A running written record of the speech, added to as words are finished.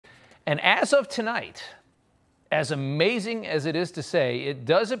And as of tonight, as amazing as it is to say, it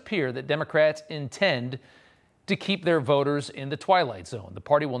does appear that Democrats intend to keep their voters in the twilight zone. The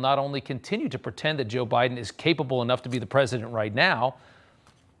party will not only continue to pretend that Joe Biden is capable enough to be the president right now,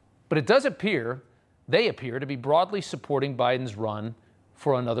 but it does appear, they appear to be broadly supporting Biden's run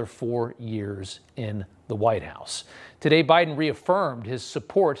for another 4 years in the White House. Today, Biden reaffirmed his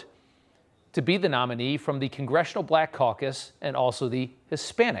support to be the nominee from the Congressional Black Caucus and also the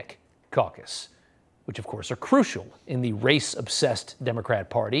Hispanic Caucus, which of course are crucial in the race-obsessed Democrat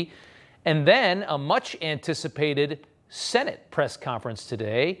Party. And then a much-anticipated Senate press conference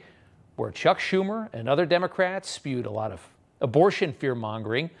today where Chuck Schumer and other Democrats spewed a lot of abortion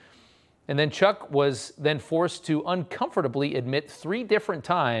fear-mongering. And then Chuck was then forced to uncomfortably admit 3 different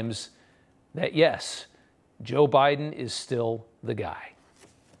times that, yes, Joe Biden is still the guy.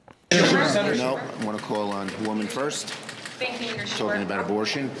 No, I want to call on the woman first. Thank you, Your Talking about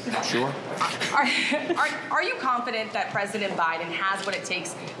abortion, sure. Are you confident that President Biden has what it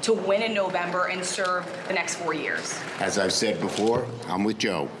takes to win in November and serve the next 4 years? As I've said before, I'm with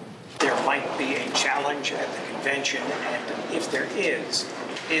Joe. There might be a challenge at the convention, and if there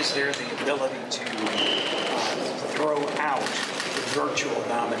is there the ability to throw out the virtual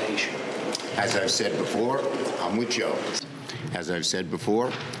nomination? As I've said before, I'm with Joe. As I've said before,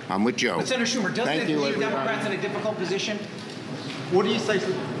 I'm with Joe. But Senator Schumer, doesn't it leave Democrats in a difficult position? What do you say?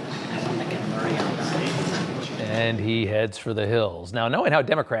 And he heads for the hills. Now, knowing how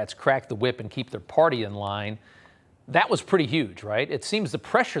Democrats crack the whip and keep their party in line, that was pretty huge, right? It seems the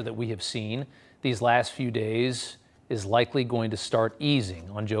pressure that we have seen these last few days is likely going to start easing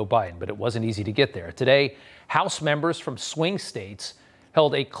on Joe Biden, but it wasn't easy to get there. Today, House members from swing states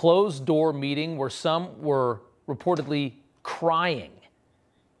held a closed-door meeting where some were reportedly crying,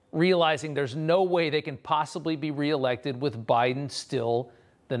 realizing there's no way they can possibly be reelected with Biden still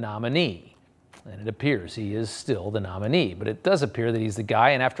the nominee. And it appears he is still the nominee, but it does appear that he's the guy.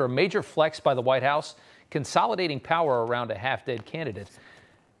 And after a major flex by the White House, consolidating power around a half-dead candidate,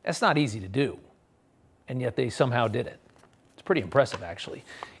 that's not easy to do. And yet they somehow did it. It's pretty impressive, actually.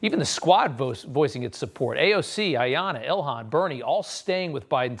 Even the squad voicing its support. AOC, Ayanna, Ilhan, Bernie, all staying with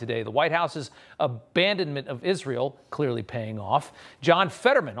Biden today. The White House's abandonment of Israel clearly paying off. John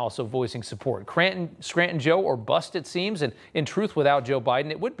Fetterman also voicing support. Scranton Joe or bust, it seems. And in truth, without Joe Biden,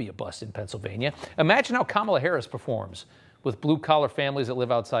 it would be a bust in Pennsylvania. Imagine how Kamala Harris performs with blue-collar families that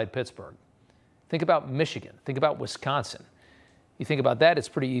live outside Pittsburgh. Think about Michigan. Think about Wisconsin. You think about that, it's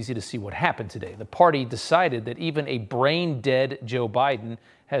pretty easy to see what happened today. The party decided that even a brain-dead Joe Biden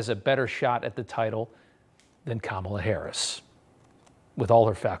has a better shot at the title than Kamala Harris, with all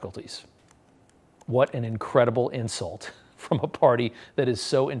her faculties. What an incredible insult from a party that is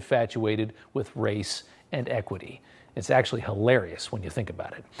so infatuated with race and equity. It's actually hilarious when you think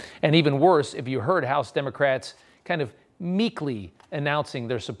about it. And even worse, if you heard House Democrats kind of meekly announcing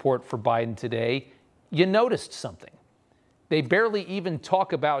their support for Biden today, you noticed something. They barely even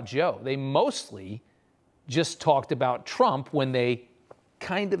talk about Joe. They mostly just talked about Trump when they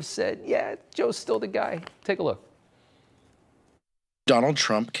kind of said, yeah, Joe's still the guy. Take a look. Donald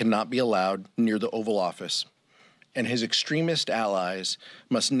Trump cannot be allowed near the Oval Office, and his extremist allies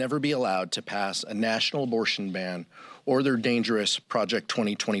must never be allowed to pass a national abortion ban or their dangerous Project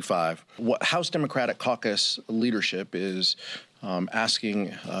 2025. What House Democratic Caucus leadership is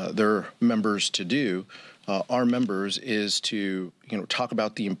asking their members to do, our members, is to talk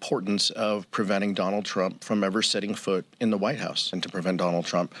about the importance of preventing Donald Trump from ever setting foot in the White House, and to prevent Donald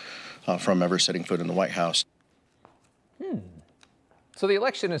Trump from ever setting foot in the White House. So the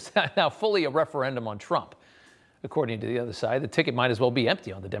election is now fully a referendum on Trump. According to the other side, the ticket might as well be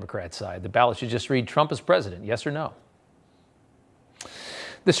empty on the Democrat side. The ballot should just read Trump as president, yes or no.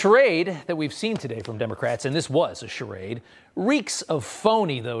 The charade that we've seen today from Democrats, and this was a charade, reeks of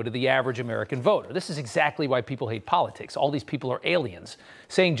phony, though, to the average American voter. This is exactly why people hate politics. All these people are aliens.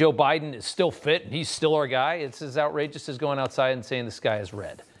 Saying Joe Biden is still fit and he's still our guy, it's as outrageous as going outside and saying the sky is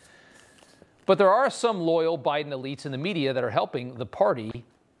red. But there are some loyal Biden elites in the media that are helping the party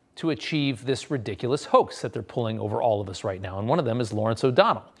to achieve this ridiculous hoax that they're pulling over all of us right now. And one of them is Lawrence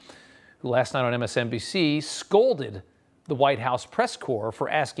O'Donnell, who last night on MSNBC scolded the White House press corps for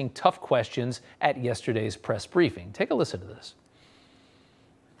asking tough questions at yesterday's press briefing. Take a listen to this.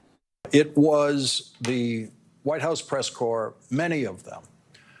 It was the White House press corps, many of them,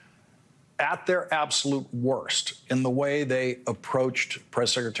 at their absolute worst in the way they approached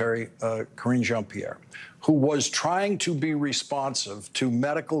Press Secretary Karine Jean-Pierre, who was trying to be responsive to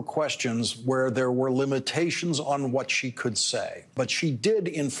medical questions where there were limitations on what she could say. But she did,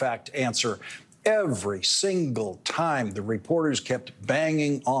 in fact, answer Every single time the reporters kept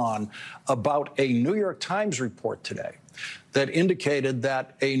banging on about a New York Times report today that indicated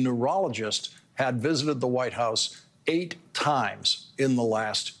that a neurologist had visited the White House 8 times in the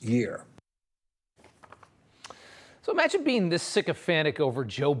last year. So imagine being this sycophantic over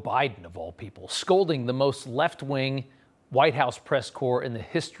Joe Biden, of all people, scolding the most left-wing White House press corps in the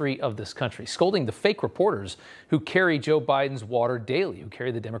history of this country, scolding the fake reporters who carry Joe Biden's water daily, who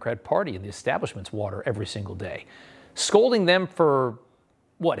carry the Democrat Party and the establishment's water every single day, scolding them for,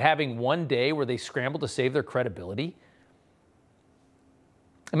 what, having one day where they scrambled to save their credibility?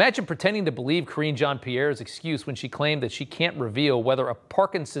 Imagine pretending to believe Karine Jean-Pierre's excuse when she claimed that she can't reveal whether a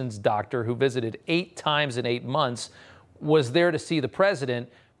Parkinson's doctor who visited 8 times in 8 months was there to see the president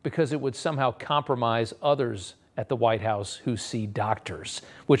because it would somehow compromise others at the White House who see doctors,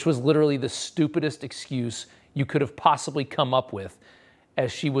 which was literally the stupidest excuse you could have possibly come up with,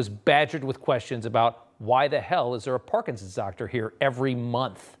 as she was badgered with questions about why the hell is there a Parkinson's doctor here every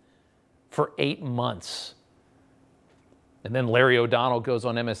month for 8 months. And then Larry O'Donnell goes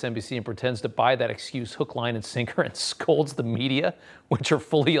on MSNBC and pretends to buy that excuse hook, line, and sinker and scolds the media, which are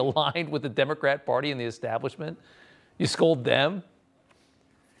fully aligned with the Democrat Party and the establishment. You scold them.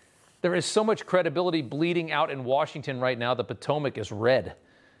 There is so much credibility bleeding out in Washington right now, the Potomac is red.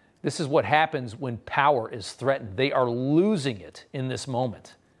 This is what happens when power is threatened. They are losing it in this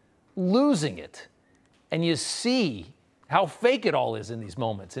moment. Losing it. And you see how fake it all is in these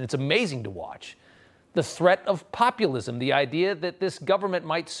moments, and it's amazing to watch. The threat of populism, the idea that this government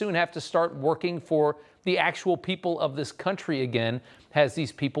might soon have to start working for the actual people of this country again, has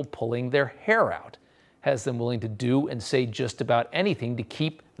these people pulling their hair out, has them willing to do and say just about anything to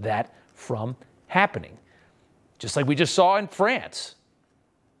keep that from happening. Just like we just saw in France,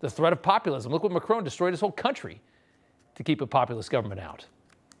 the threat of populism. Look what Macron destroyed his whole country to keep a populist government out.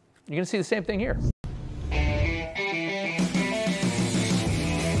 You're going to see the same thing here.